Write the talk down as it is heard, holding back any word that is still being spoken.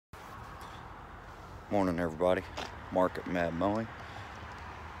Morning, everybody. Mark at Mad Mowing.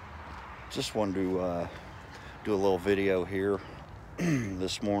 Just wanted to do a little video here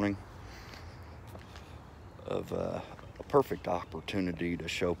this morning of a perfect opportunity to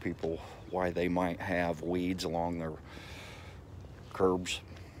show people why they might have weeds along their curbs,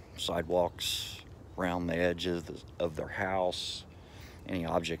 sidewalks, around the edges of their house, any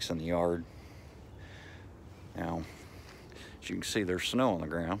objects in the yard. Now, as you can see, there's snow on the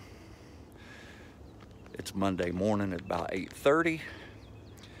ground. It's Monday morning at about 8:30.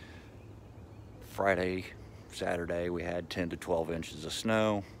 Friday, Saturday, we had 10 to 12 inches of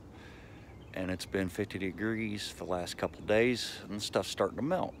snow, and it's been 50 degrees the last couple days, and the stuff's starting to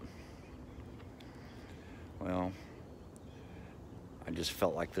melt. Well, I just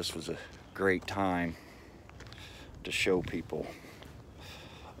felt like this was a great time to show people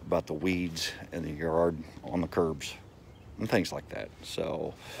about the weeds in the yard, on the curbs, and things like that.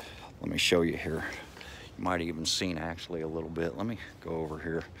 So let me show you here. You might have even seen actually a little bit. Let me go over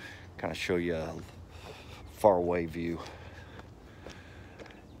here, kind of show you a far away view.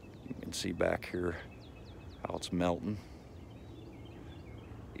 You can see back here how it's melting.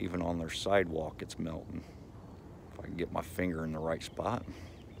 Even on their sidewalk, it's melting. If I can get my finger in the right spot.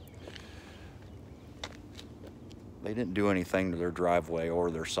 They didn't do anything to their driveway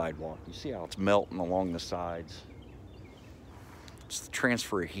or their sidewalk. You see how it's melting along the sides? It's the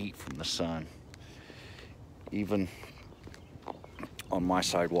transfer of heat from the sun. Even on my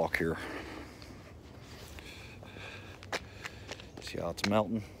sidewalk here. See how it's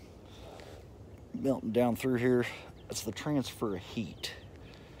melting? Melting down through here. That's the transfer of heat.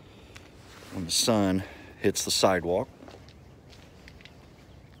 When the sun hits the sidewalk,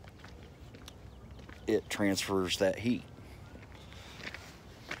 it transfers that heat.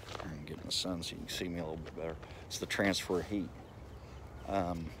 I'm getting the sun so you can see me a little bit better. It's the transfer of heat.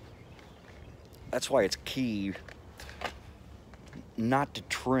 That's why it's key not to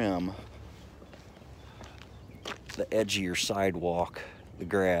trim the edge of your sidewalk, the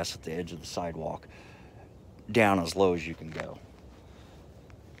grass at the edge of the sidewalk, down as low as you can go.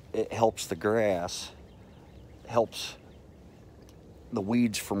 It helps the grass, helps the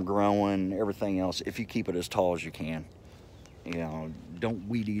weeds from growing, everything else, if you keep it as tall as you can. You know, don't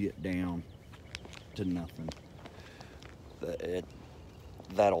weed eat it down to nothing.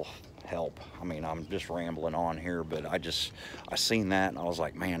 That'll help. I mean, I'm just rambling on here, but I seen that and I was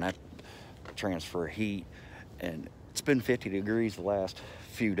like, man, that transfer of heat. And it's been 50 degrees the last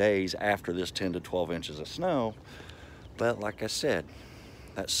few days after this 10 to 12 inches of snow. But like I said,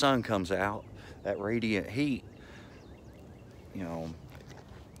 that sun comes out, that radiant heat, you know,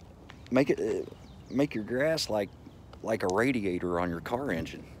 make your grass like a radiator on your car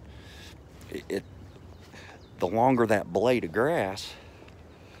engine. The longer that blade of grass,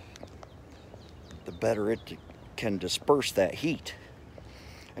 the better it can disperse that heat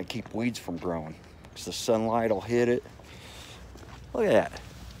and keep weeds from growing, because the sunlight will hit it. Look at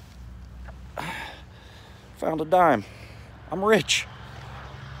that. Found a dime. I'm rich.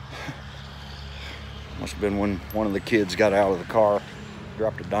 Must have been when one of the kids got out of the car,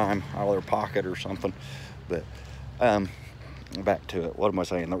 dropped a dime out of their pocket or something. But back to it. What am I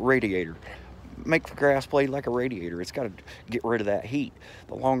saying? The radiator. Make the grass blade like a radiator. It's got to get rid of that heat.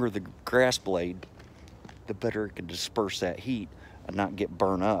 The longer the grass blade, the better it can disperse that heat and not get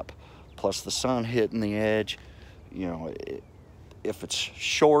burned up. Plus the sun hitting the edge, you know, if it's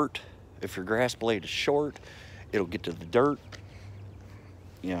short, if your grass blade is short, it'll get to the dirt,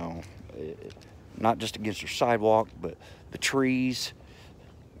 you know, not just against your sidewalk, but the trees.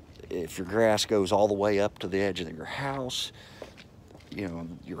 If your grass goes all the way up to the edge of your house, you know,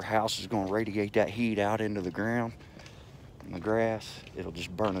 your house is going to radiate that heat out into the ground and the grass. It'll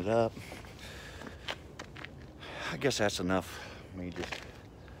just burn it up. I guess that's enough. Me just,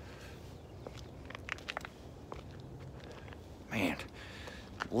 man,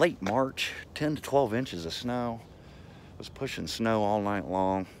 late March, 10 to 12 inches of snow. Was pushing snow all night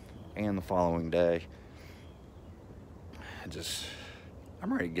long and the following day.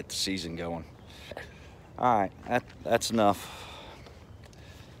 I'm ready to get the season going. All right, that's enough.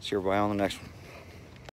 See everybody on the next one.